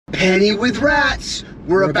Penny with rats.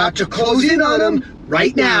 We're about to close in on them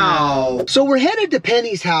right now. So we're headed to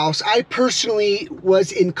Penny's house. I personally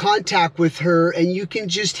was in contact with her, and you can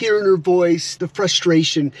just hear in her voice the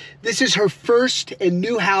frustration. This is her first and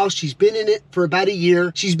new house. She's been in it for about a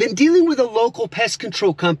year. She's been dealing with a local pest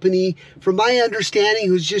control company, from my understanding,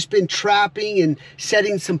 who's just been trapping and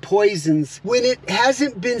setting some poisons. When it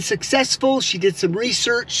hasn't been successful, she did some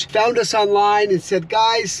research, found us online and said,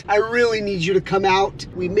 guys, I really need you to come out.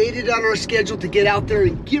 We made it on our schedule to get out there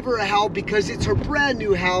and give her a help because it's her brand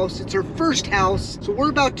new house. It's her first house. So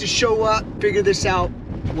we're about to show up, figure this out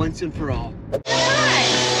once and for all. Hi.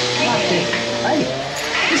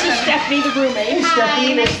 This is Stephanie, the roommate. Hey,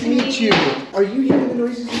 Stephanie, nice to meet you. Are you hearing the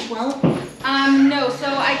noises as well? No, so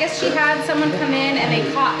I guess she had someone come in and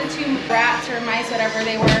they caught the 2 rats or mice, whatever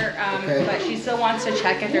they were, Okay. but she still wants to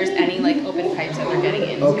check if there's any like open pipes that they're getting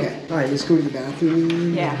into. Okay, all right, let's go to the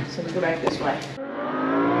bathroom. Yeah, so we go back this way.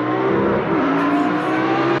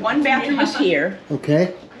 One bathroom is here.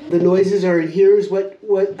 Okay. The noises are in here is what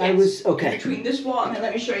Yes. I was, okay. Between this wall and then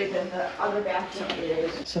let me show you then the other bathroom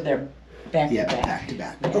is. So they're back to back. Back to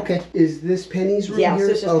back. Okay. Is this Penny's room Yes, here?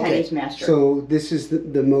 this is okay. Penny's master. So this is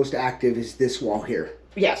the most active is this wall here.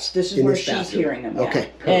 Yes, this is In where this she's bathroom. hearing them. Okay, Yeah.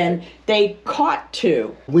 perfect. And they caught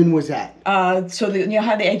 2. When was that? So you know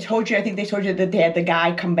how I told you, I think they told you that they had the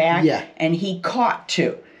guy come back? Yeah. And he caught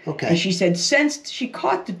 2. Okay. And she said since she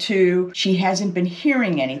caught the 2, she hasn't been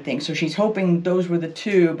hearing anything. So she's hoping those were the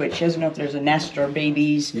 2, but she doesn't know if there's a nest or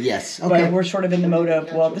babies. Yes. Okay. But we're sort of in the mode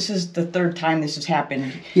of, well, this is the 3rd time this has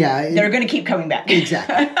happened. Yeah. They're going to keep coming back.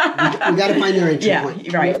 Exactly. we got to find their entry Yeah,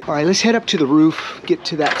 point. right. All right, let's head up to the roof, get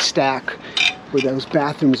to that stack where those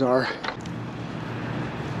bathrooms are.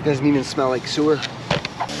 Doesn't even smell like sewer.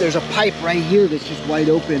 There's a pipe right here that's just wide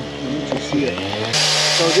open. You can see it.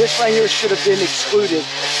 So this right here should have been excluded.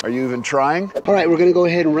 Are you even trying? All right, we're gonna go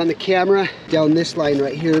ahead and run the camera down this line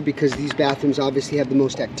right here because these bathrooms obviously have the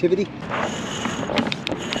most activity.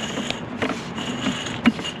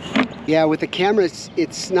 Yeah, with the camera,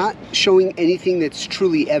 it's not showing anything that's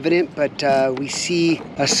truly evident, but we see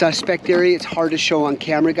a suspect area. It's hard to show on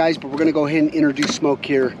camera, guys, but we're gonna go ahead and introduce smoke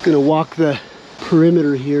here. Gonna walk the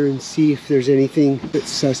perimeter here and see if there's anything that's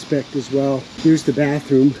suspect as well. Here's the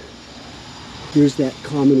bathroom. Here's that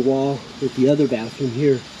common wall with the other bathroom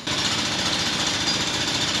here.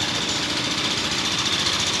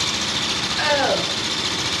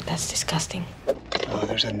 Oh, that's disgusting. Oh,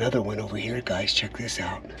 there's another one over here, guys. Check this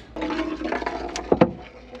out.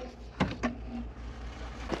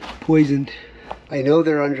 Poisoned. I know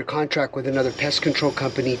they're under contract with another pest control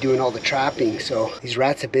company doing all the trapping, so these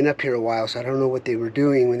rats have been up here a while, so I don't know what they were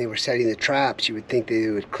doing when they were setting the traps. You would think they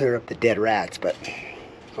would clear up the dead rats, but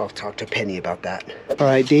I'll talk to Penny about that. All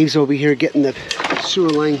right, Dave's over here getting the sewer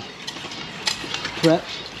line prepped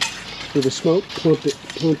for the smoke. Pump it,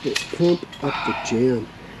 pump it, pump up the jam.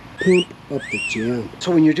 Pump up the jam.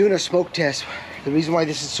 So when you're doing a smoke test, the reason why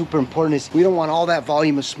this is super important is we don't want all that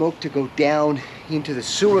volume of smoke to go down into the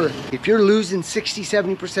sewer. If you're losing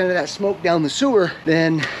 60-70% of that smoke down the sewer,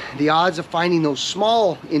 then the odds of finding those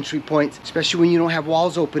small entry points, especially when you don't have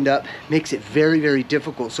walls opened up, makes it very, very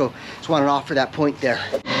difficult. So just want to offer that point there.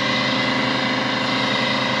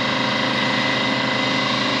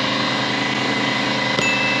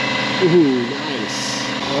 Ooh, nice.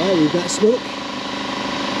 All right, we've got smoke.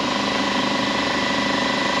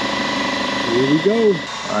 Here we go.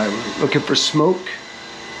 All right, we're looking for smoke.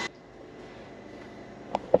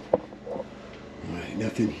 All right,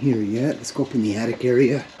 nothing here yet. Let's go up in the attic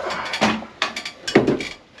area.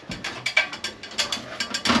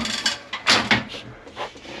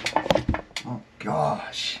 Oh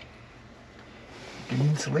gosh. The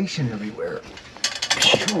insulation everywhere.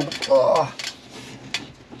 Oh.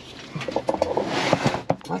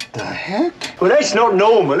 What the heck? Well, that's not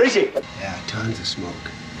normal, is it? Yeah, tons of smoke.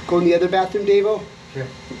 Go in the other bathroom, Davo? Sure.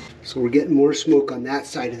 So we're getting more smoke on that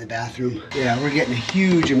side of the bathroom. Yeah, we're getting a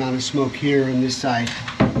huge amount of smoke here on this side,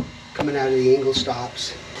 coming out of the angle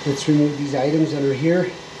stops. Let's remove these items that are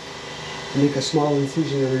here and make a small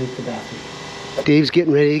incision underneath the bathroom. Dave's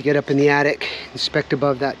getting ready to get up in the attic, inspect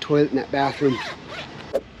above that toilet in that bathroom.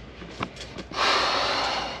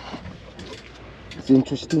 It's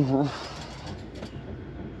interesting, huh?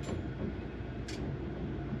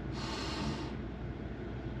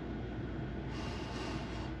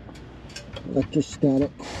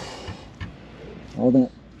 Electrostatic. All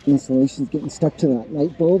that insulation's getting stuck to that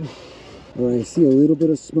light bulb. All right, I see a little bit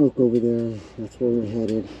of smoke over there. That's where we're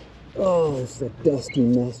headed. Oh, this is a dusty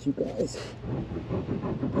mess, you guys.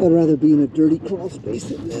 I'd rather be in a dirty crawl space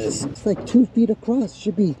than this. It's like 2 feet across.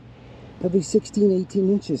 Should be probably 16, 18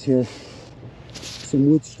 inches here. some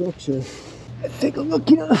wood structure. Let's take a look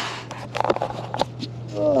here.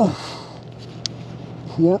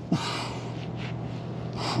 Yep.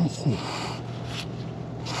 Let's see.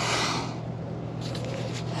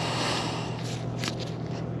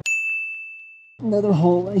 Another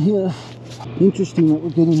hole right here. Interesting that we're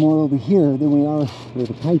getting more over here than we are where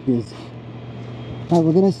the pipe is. All right,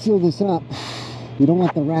 we're gonna seal this up. We don't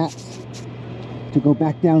want the rats to go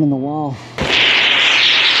back down in the wall.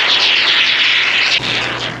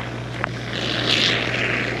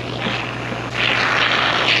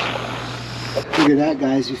 Look at that,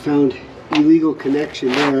 guys. We found illegal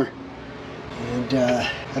connection there. And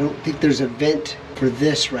I don't think there's a vent for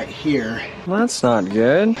this right here. Well, that's not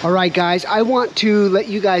good. All right, guys, I want to let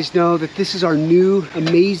you guys know that this is our new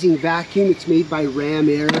amazing vacuum. It's made by Ram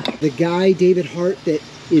Air. The guy, David Hart, that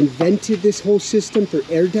invented this whole system for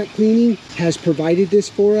air duct cleaning has provided this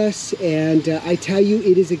for us, and I tell you,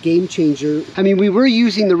 it is a game changer. I mean, we were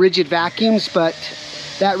using the rigid vacuums, but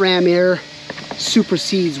that Ram Air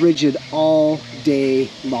supersedes rigid all day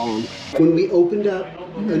long. When we opened up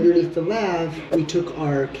underneath the lav, we took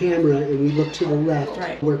our camera and we looked to the left.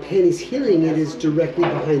 Right. Where Penny's hearing it is directly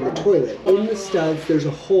behind the toilet. In the studs, there's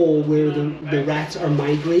a hole where the rats are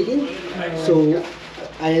migrating. So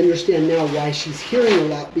I understand now why she's hearing a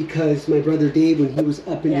lot, because my brother Dave, when he was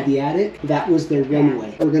up into the attic, that was their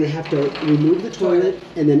runway. We're gonna have to remove the toilet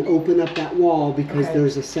and then open up that wall, because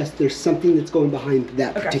there's something that's going behind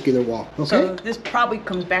that particular wall. Okay. So this probably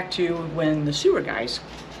comes back to when the sewer guys,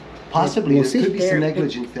 Possibly, We'll there see. could be some There-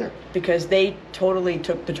 negligence there. because they totally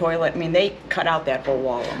took the toilet. I mean, they cut out that whole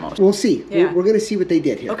wall almost. We'll see. Yeah. We're gonna see what they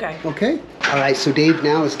did here. Okay. Okay? All right, so Dave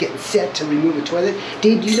now is getting set to remove a toilet.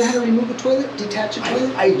 Dave, do you know how to remove a toilet? Detach a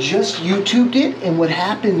toilet? I just YouTubed it, and what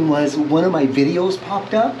happened was one of my videos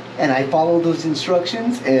popped up, and I followed those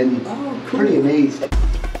instructions, and pretty amazed.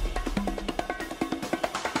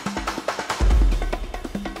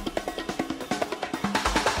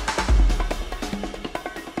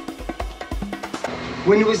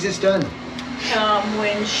 When was this done?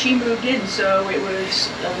 When she moved in, so it was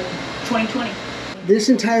 2020. This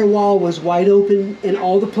entire wall was wide open and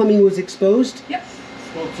all the plumbing was exposed? Yep.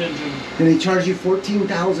 And they charge you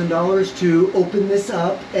 $14,000 to open this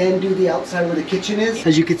up and do the outside where the kitchen is?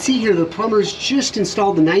 As you can see here, the plumbers just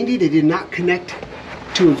installed the 90. They did not connect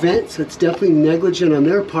to a vent, so it's definitely negligent on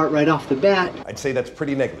their part right off the bat. I'd say that's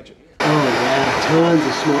pretty negligent. Oh yeah, tons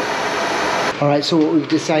of smoke. All right, so what we've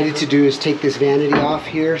decided to do is take this vanity off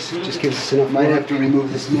here. So it just gives us enough Might room. have to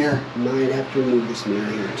remove this mirror. Might have to remove this mirror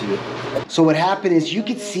here too. So what happened is you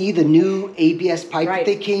could see the new ABS pipe Right.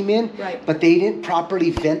 that they came in, Right. but they didn't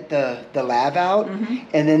properly vent the lav out,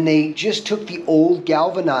 and then they just took the old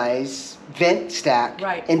galvanized vent stack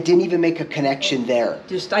Right. and didn't even make a connection there. I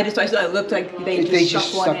just thought it looked like they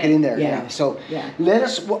just stuck it in there. Yeah. So let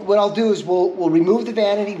us. What I'll do is we'll remove the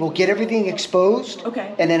vanity. We'll get everything exposed.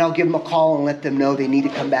 Okay. And then I'll give them a call and let them know they need to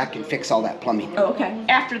come back and fix all that plumbing. Oh, okay.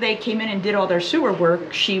 After they came in and did all their sewer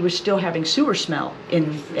work, she was still having sewer smell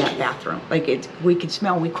in that bathroom. Like we could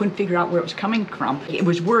smell. We couldn't figure out where it was coming from. It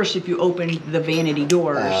was worse if you opened the vanity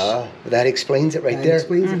doors. That explains it right That there.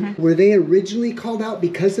 explains it. Were they originally called out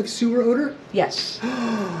because of sewer odor? Yes.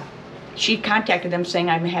 She contacted them saying,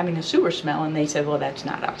 I'm having a sewer smell, and they said, well, that's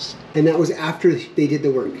not us. And that was after they did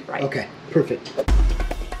the work? Right. Okay, perfect.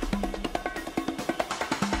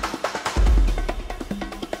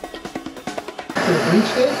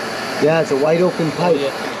 Yeah, it's a wide open pipe.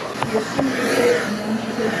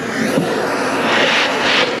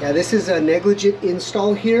 Yeah, this is a negligent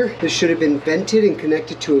install here. This should have been vented and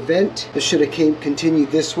connected to a vent. This should have continued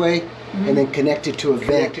this way and then connected to a vent.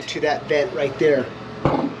 Connected to that vent right there.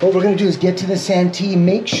 What we're gonna do is get to the Santee,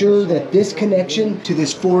 make sure that this connection to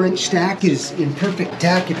this 4-inch stack is in perfect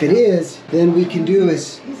tack. If it is, then we can do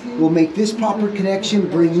is we'll make this proper connection,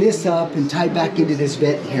 bring this up, and tie back into this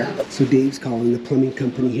vent here. So Dave's calling the plumbing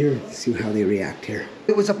company here. Let's see how they react here.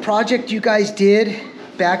 It was a project you guys did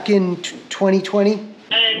back in 2020.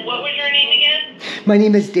 And what was your name again? My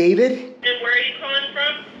name is David, And where are you calling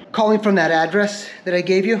from? calling from that address that I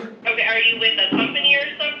gave you. Okay, are you with a company or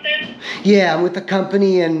something? Yeah, I'm with the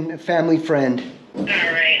company and a family friend. Alright,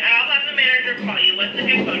 I'll have the manager call you. What's a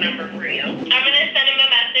good phone number for you? I'm gonna send him a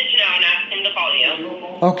message now and ask him to call you.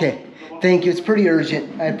 Okay, thank you. It's pretty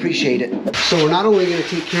urgent. I appreciate it. So we're not only going to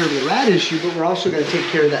take care of the rat issue, but we're also going to take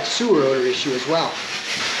care of that sewer odor issue as well.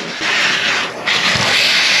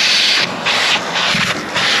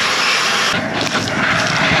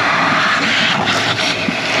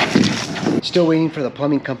 Still waiting for the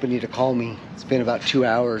plumbing company to call me. It's been about 2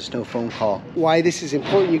 hours, no phone call. Why this is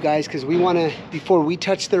important, you guys, because we want to, before we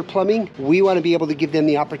touch their plumbing, we want to be able to give them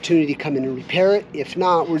the opportunity to come in and repair it. If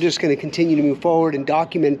not, we're just going to continue to move forward and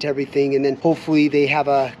document everything, and then hopefully they have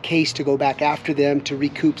a case to go back after them to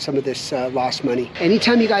recoup some of this lost money.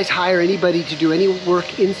 Anytime you guys hire anybody to do any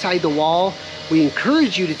work inside the wall, we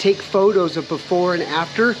encourage you to take photos of before and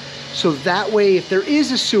after, so that way if there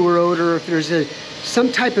is a sewer odor, if there's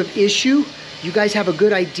some type of issue, you guys have a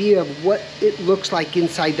good idea of what it looks like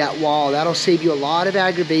inside that wall. That'll save you a lot of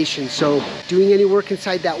aggravation. So doing any work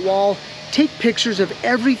inside that wall, take pictures of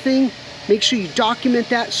everything. Make sure you document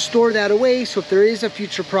that, store that away, so if there is a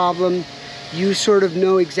future problem, you sort of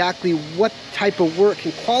know exactly what type of work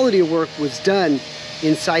and quality of work was done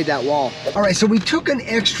inside that wall. All right, so we took an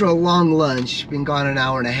extra long lunch. Been gone an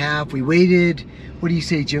hour and a half. We waited, what do you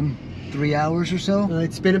say, Jim? 3 hours or so?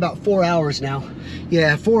 It's been about 4 hours now.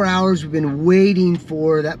 Yeah, 4 hours. We've been waiting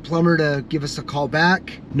for that plumber to give us a call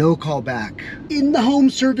back. No call back. In the home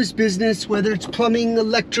service business, whether it's plumbing,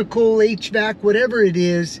 electrical, HVAC, whatever it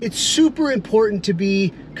is, it's super important to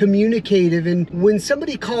be communicative. And when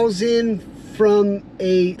somebody calls in from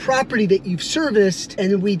a property that you've serviced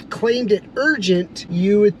and we claimed it urgent,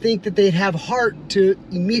 you would think that they'd have heart to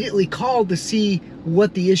immediately call to see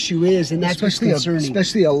what the issue is, and that's what's concerning.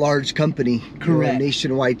 Especially a large company, correct, a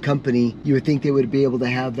nationwide company, you would think they would be able to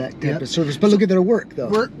have that type of service. But look at their work,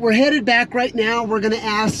 though. We're headed back right now. We're going to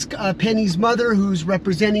ask Penny's mother, who's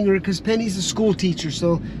representing her, because Penny's a school teacher,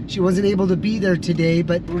 so she wasn't able to be there today.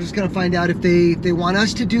 But we're just going to find out if they want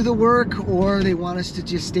us to do the work, or they want us to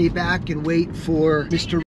just stay back and wait for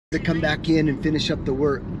Mr. to come back in and finish up the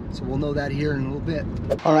work. So we'll know that here in a little bit.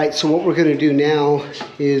 All right, so what we're gonna do now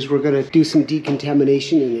is we're gonna do some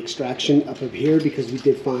decontamination and extraction up here, because we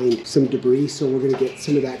did find some debris, so we're gonna get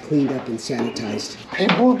some of that cleaned up and sanitized. Hey,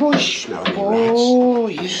 boy, boy, smell any rats? Oh,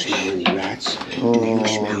 you smell any rats? Oh, Do you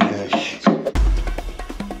smell yes.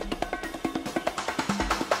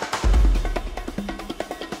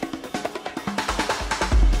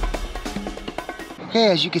 Okay,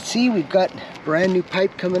 as you can see, we've got brand new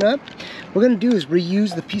pipe coming up. What we're gonna do is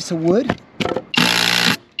reuse the piece of wood.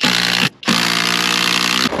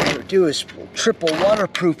 What we'll do is triple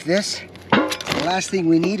waterproof this. The last thing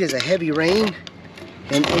we need is a heavy rain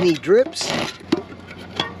and any drips.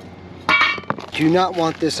 Do not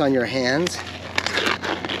want this on your hands.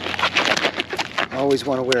 Always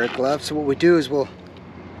want to wear a glove. So what we do is we'll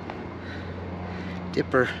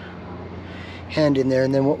dip our hand in there,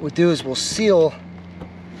 and then what we'll do is we'll seal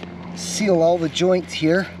all the joints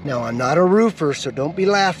here. Now, I'm not a roofer, so don't be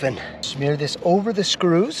laughing. Smear this over the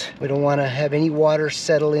screws. We don't want to have any water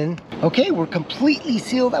settle in. Okay, we're completely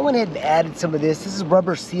sealed. I went ahead and added some of this. This is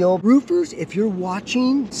rubber seal. Roofers, if you're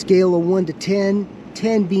watching, scale of 1 to 10,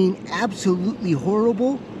 10 being absolutely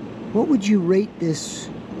horrible, what would you rate this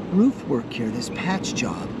roof work here, this patch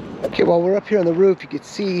job? Okay, while we're up here on the roof, you can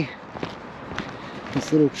see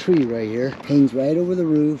this little tree right here. Hangs right over the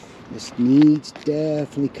roof. This needs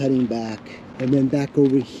definitely cutting back. And then back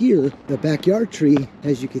over here, the backyard tree,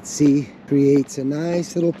 as you can see, creates a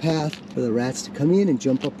nice little path for the rats to come in and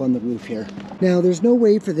jump up on the roof here. Now, there's no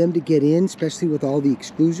way for them to get in, especially with all the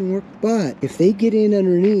exclusion work, but if they get in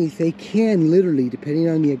underneath, they can literally, depending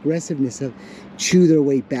on the aggressiveness of, chew their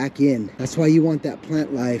way back in. That's why you want that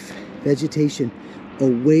plant life, vegetation,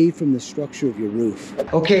 away from the structure of your roof.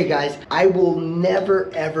 Okay guys, I will never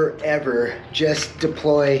ever ever just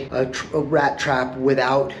deploy a rat trap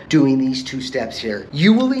without doing these 2 steps here.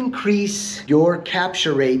 You will increase your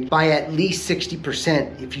capture rate by at least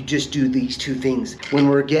 60% if you just do these 2 things. When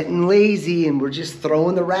we're getting lazy and we're just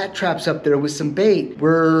throwing the rat traps up there with some bait,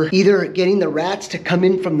 we're either getting the rats to come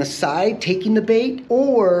in from the side, taking the bait,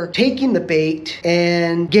 or taking the bait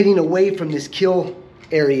and getting away from this kill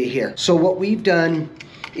area here. So what we've done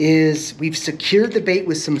is we've secured the bait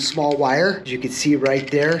with some small wire. As you can see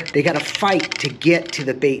right there, they got to fight to get to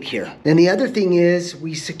the bait here. Then the other thing is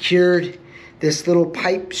we secured this little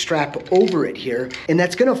pipe strap over it here, and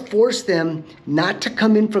that's going to force them not to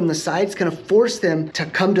come in from the side. It's going to force them to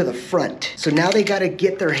come to the front. So now they got to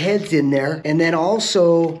get their heads in there, and then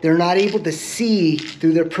also they're not able to see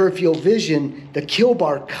through their peripheral vision the kill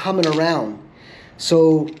bar coming around.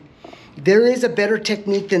 So there is a better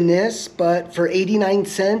technique than this, but for 89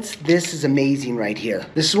 cents, this is amazing right here.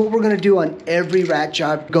 This is what we're gonna do on every rat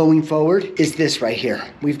job going forward, is this right here.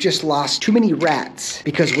 We've just lost too many rats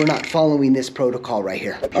because we're not following this protocol right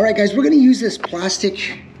here. All right guys, we're gonna use this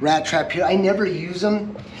plastic rat trap here. I never use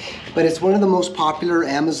them, but it's one of the most popular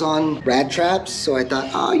Amazon rat traps. So I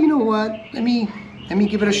thought, oh, you know what? Let me Let me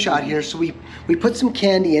give it a shot here. So we put some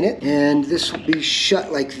candy in it, and this will be shut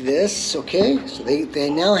like this, okay? So they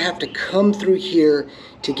now have to come through here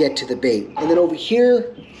to get to the bait. And then over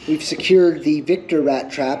here, we've secured the Victor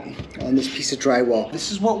rat trap on this piece of drywall.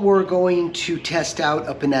 This is what we're going to test out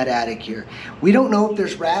up in that attic here. We don't know if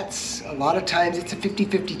there's rats. A lot of times it's a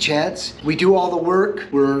 50-50 chance. We do all the work,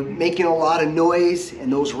 we're making a lot of noise,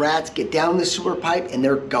 and those rats get down the sewer pipe and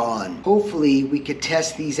they're gone. Hopefully we could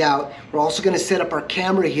test these out. We're also gonna set up our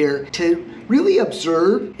camera here to really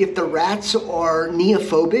observe if the rats are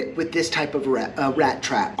neophobic with this type of rat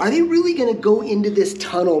trap. Are they really gonna go into this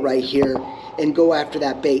tunnel right here and go after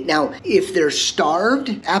that bait? Now, if they're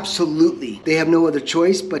starved, absolutely. They have no other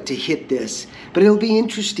choice but to hit this. But it'll be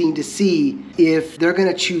interesting to see if they're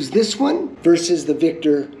gonna choose this one versus the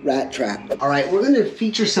Victor rat trap. All right, we're gonna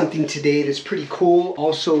feature something today that's pretty cool.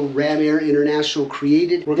 Also, Ram Air International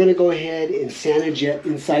created. We're gonna go ahead and Sanajet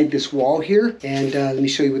inside this wall here. And let me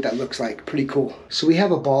show you what that looks like. Pretty cool. So we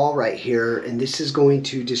have a ball right here, and this is going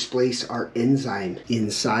to displace our enzyme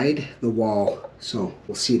inside the wall. So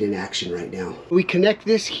we'll see it in action right now. We connect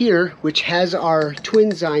this here, which has our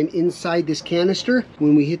twinzyme inside this canister.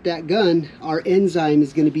 When we hit that gun, our enzyme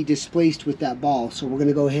is going to be displaced with that ball. So we're going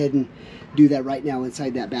to go ahead and do that right now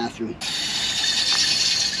inside that bathroom.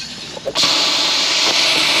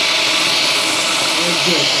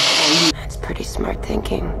 That's pretty smart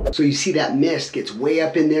thinking. So you see that mist gets way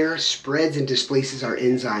up in there, spreads and displaces our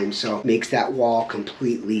enzyme. So makes that wall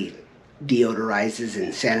completely deodorizes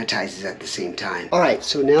and sanitizes at the same time. All right,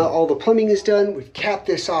 so now all the plumbing is done. We've capped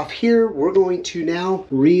this off here. We're going to now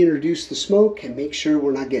reintroduce the smoke and make sure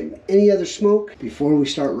we're not getting any other smoke before we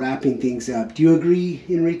start wrapping things up. Do you agree,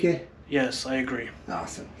 Enrique? Yes, I agree.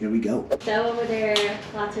 Awesome, here we go. So over there,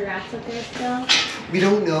 lots of rats up there still? We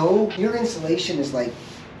don't know. Your insulation is like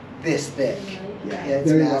this thick. Really? Yeah,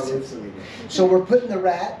 it's massive. So we're putting the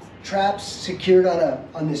rat traps secured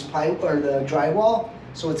on this pipe or the drywall.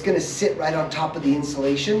 So it's gonna sit right on top of the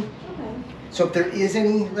insulation. Okay. So if there is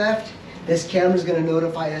any left, this camera's gonna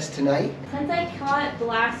notify us tonight. Since I caught the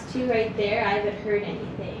last two right there, I haven't heard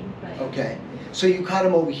anything. But Okay. So you caught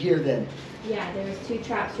them over here then. yeah, there was two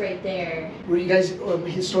traps right there. Were you guys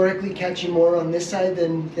historically catching more on this side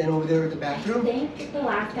than over there at the I bathroom? think the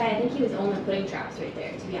last guy, I think he was only putting traps right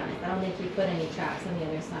there, to be honest. I don't think he put any traps on the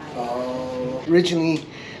other side. Oh. Originally,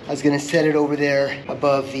 I was gonna set it over there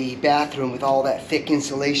above the bathroom with all that thick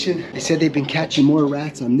insulation. They said they've been catching more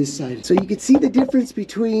rats on this side. So you can see the difference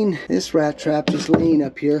between this rat trap just laying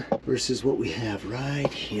up here versus what we have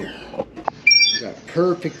right here. We got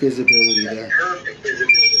perfect visibility there.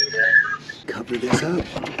 Cover this up.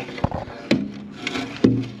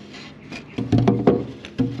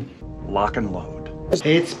 Lock and load.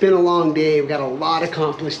 It's been a long day. We've got a lot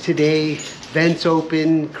accomplished today. Vents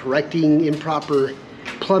open, correcting improper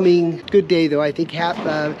plumbing. Good day though. I think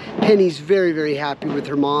Penny's very, very happy with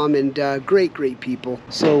her mom, and great people.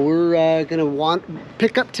 So we're gonna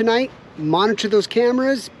pick up tonight, monitor those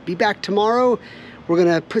cameras, be back tomorrow. We're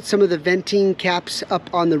gonna put some of the venting caps up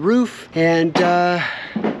on the roof, and I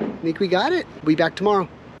think we got it. We'll be back tomorrow.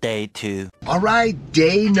 Day 2. All right,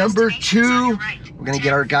 day number 2. We're gonna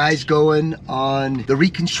get our guys going on the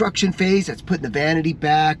reconstruction phase. That's putting the vanity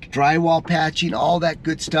back, drywall patching, all that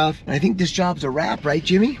good stuff. And I think this job's a wrap, right,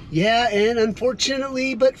 Jimmy? Yeah, and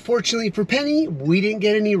unfortunately, but fortunately for Penny, we didn't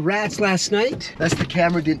get any rats last night. That's the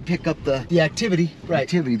camera didn't pick up the Activity, right.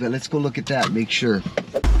 activity, but let's go look at that, make sure.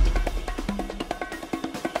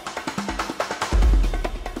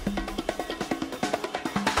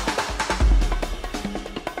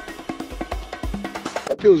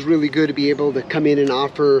 It feels really good to be able to come in and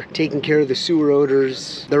offer taking care of the sewer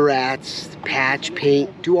odors, the rats, patch,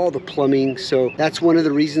 paint, do all the plumbing. So that's one of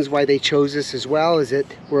the reasons why they chose us as well, is that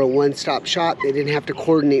we're a one-stop shop. They didn't have to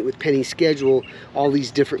coordinate with Penny's schedule all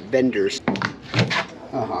these different vendors. Pull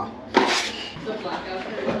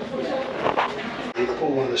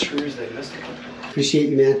one of the screws they missed. Appreciate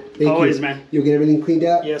you, man. Thank Always, you. man. You'll get everything cleaned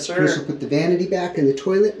out? Yes, sir. Chris will put the vanity back in the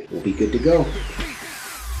toilet. We'll be good to go.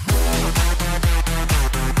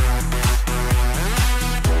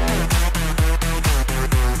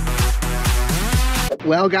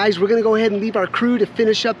 Well guys, we're gonna go ahead and leave our crew to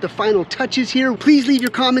finish up the final touches here. Please leave your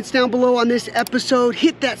comments down below on this episode,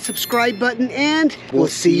 hit that subscribe button, and we'll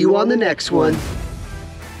see you on the next one.